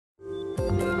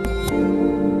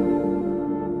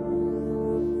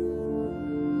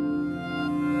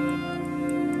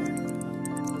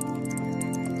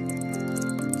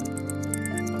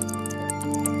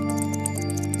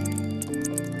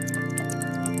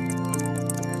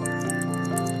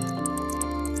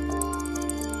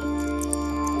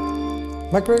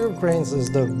MacGregor Cranes is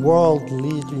the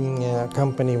world-leading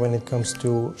company when it comes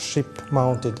to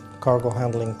ship-mounted cargo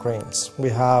handling cranes. We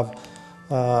have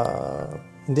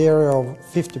in the area of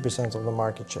 50% of the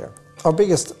market share. Our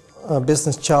biggest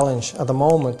business challenge at the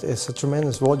moment is a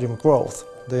tremendous volume growth.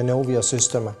 The Inovia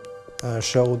system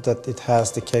showed that it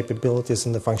has the capabilities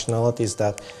and the functionalities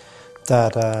that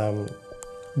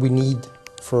we need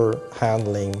for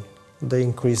handling the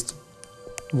increased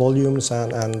volumes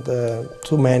and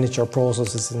to manage our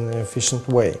processes in an efficient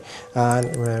way.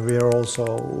 And we are also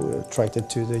attracted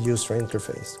to the user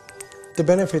interface. The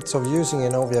benefits of using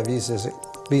Inovia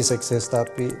V6 is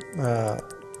that we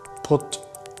put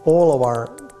all of our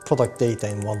product data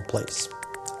in one place.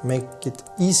 Make it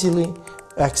easily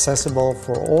accessible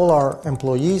for all our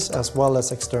employees as well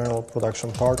as external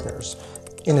production partners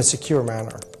in a secure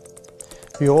manner.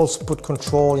 We also put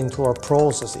control into our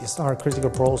processes, our critical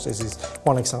processes.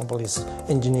 One example is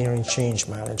engineering change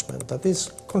management. That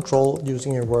is controlled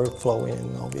using a workflow in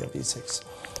Inovia V6.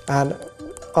 And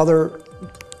other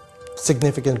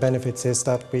significant benefits is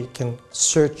that we can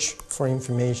search for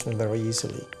information very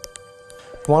easily.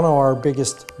 One of our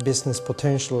biggest business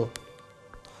potential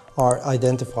are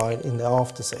identified in the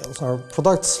after sales. Our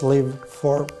products live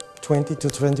for 20 to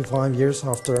 25 years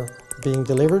after being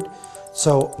delivered.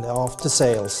 So the after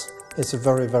sales is a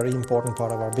very, very important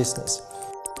part of our business.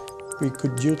 We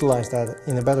could utilize that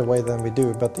in a better way than we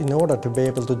do, but in order to be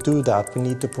able to do that, we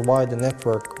need to provide a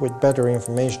network with better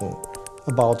information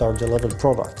about our delivered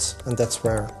products, and that's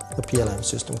where the PLM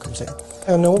system comes in.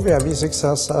 Inovia V6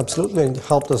 has absolutely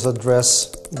helped us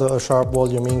address the sharp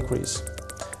volume increase.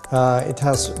 It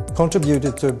has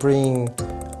contributed to bringing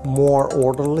more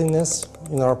orderliness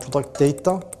in our product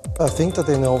data. I think that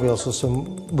the Inovia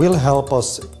system will help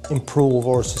us improve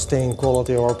or sustain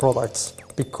quality of our products,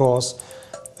 because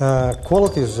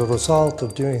quality is a result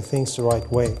of doing things the right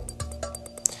way.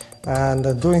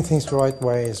 And doing things the right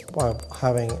way is by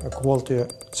having a quality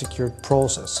secured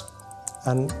process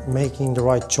and making the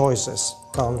right choices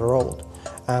down the road.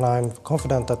 And I'm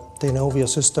confident that the Inovia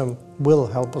system will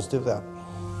help us do that.